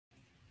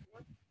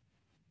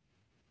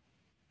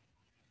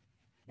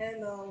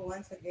Hello,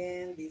 once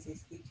again, this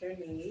is Teacher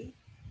May,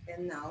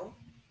 and now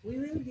we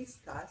will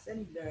discuss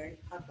and learn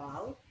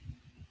about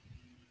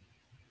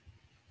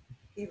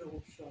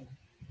erosion.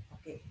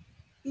 Okay,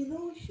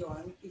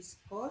 erosion is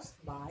caused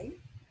by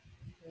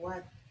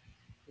what?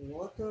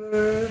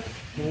 Water,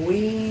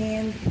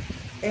 wind,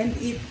 and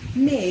it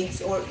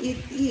makes or it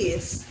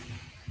is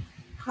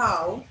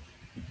how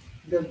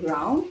the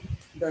ground,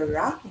 the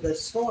rock, the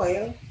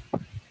soil,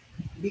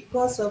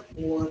 because of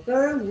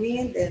water,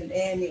 wind, and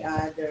any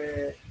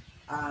other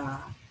uh,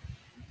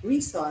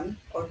 reason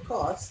or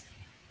cause,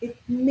 it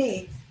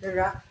makes the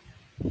rock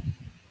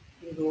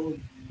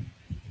erode,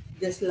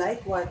 just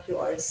like what you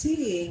are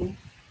seeing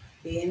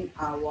in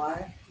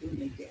our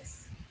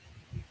images.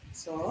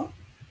 So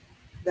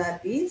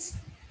that is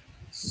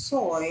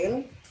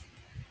soil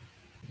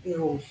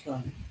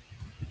erosion.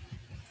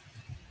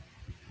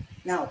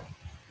 Now,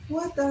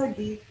 what are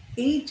the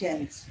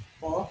agents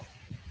of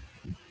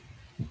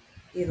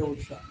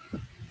erosion?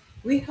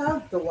 We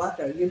have the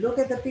water. You look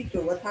at the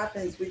picture, what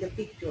happens with the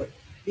picture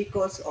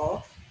because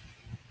of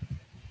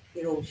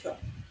erosion?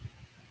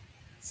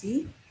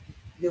 See,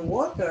 the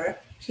water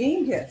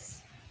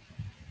changes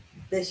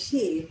the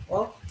shape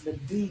of the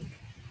big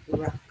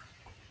rock.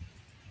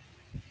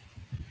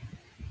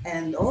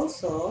 And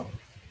also,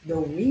 the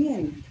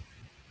wind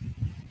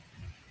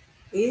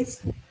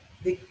is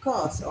the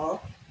cause of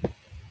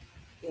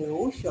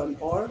erosion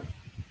or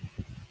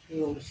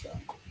erosion.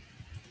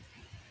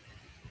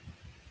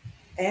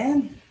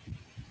 And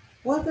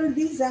what are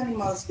these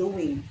animals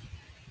doing?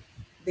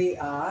 They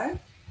are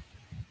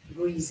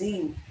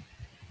grazing.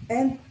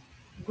 And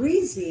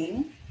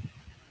grazing,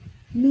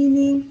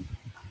 meaning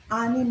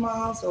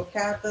animals or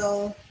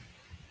cattle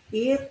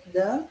eat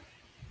the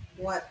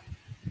what?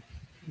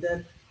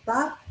 The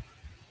top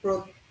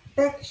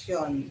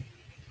protection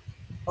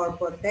or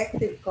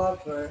protective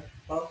cover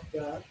of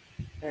the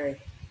earth.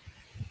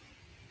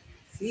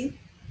 See?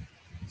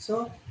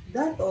 So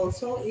that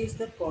also is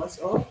the cause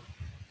of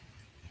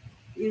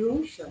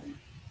erosion.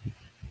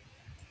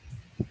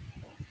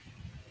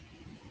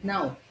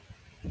 Now,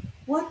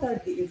 what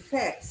are the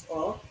effects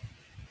of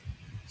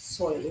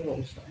soil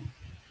erosion?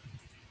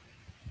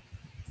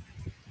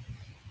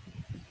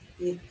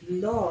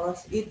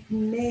 It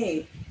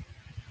makes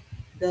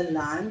the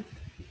land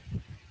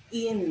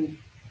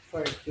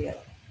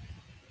infertile.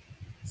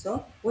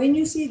 So when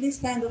you see this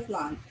kind of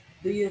land,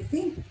 do you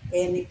think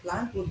any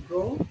plant would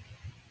grow?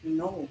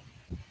 No,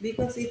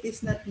 because it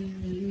is not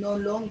no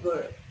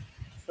longer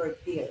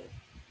fertile.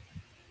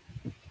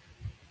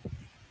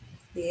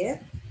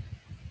 It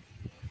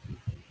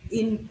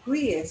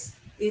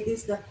it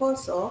is the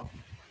cause of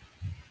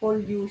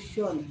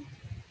pollution,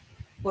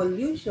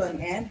 pollution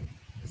and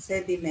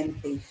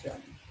sedimentation.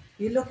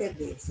 You look at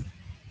this.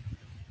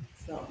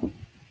 So,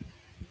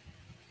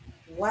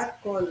 what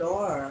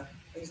color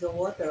is the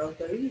water of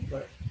the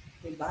river?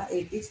 Diba?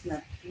 It is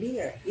not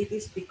clear. It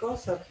is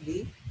because of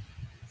the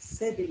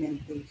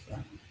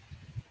sedimentation.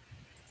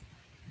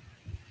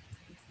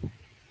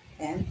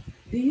 And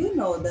do you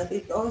know that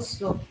it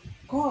also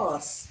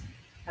causes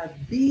a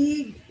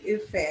big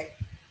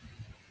effect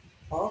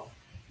of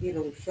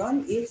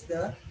erosion is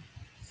the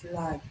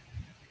flood.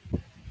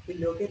 We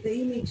look at the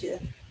image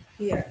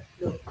here.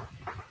 Look.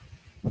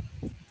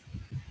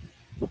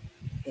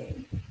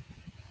 Okay.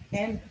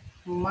 And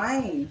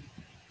mine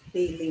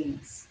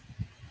tailings.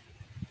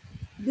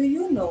 Do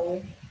you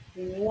know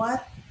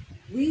what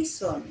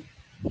reason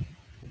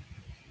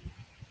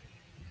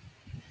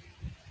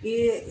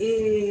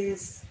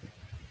is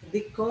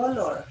the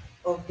color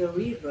of the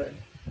river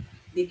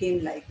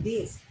became like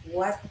this?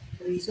 What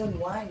reason?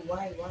 Why?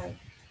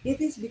 It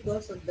is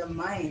because of the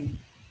mine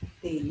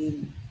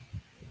tailing.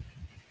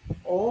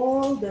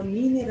 All the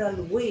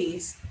mineral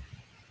waste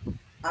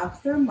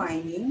after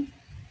mining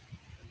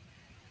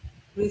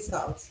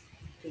results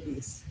to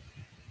this.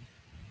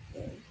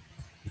 Okay.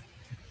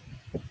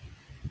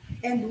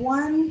 And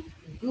one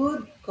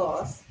good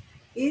cause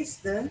is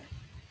the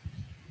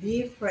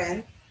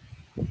different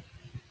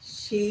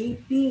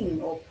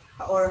shaping of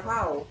or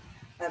how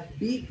a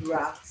big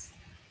rocks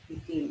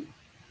became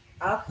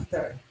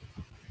after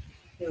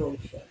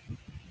erosion.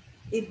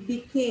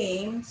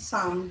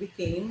 Some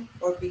became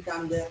or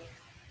become the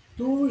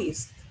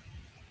tourist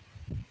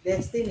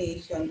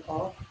destination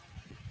of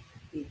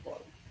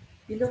people.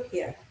 You look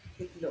here,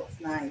 it looks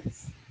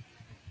nice.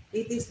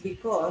 It is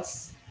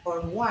because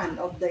or one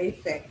of the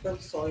effect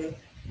of soil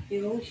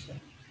erosion.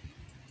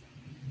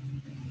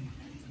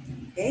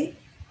 Okay?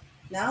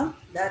 Now,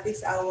 that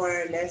is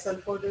our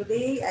lesson for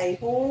today. I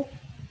hope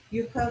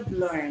you have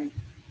learned.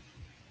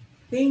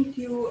 Thank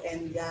you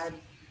and God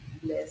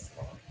bless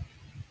all.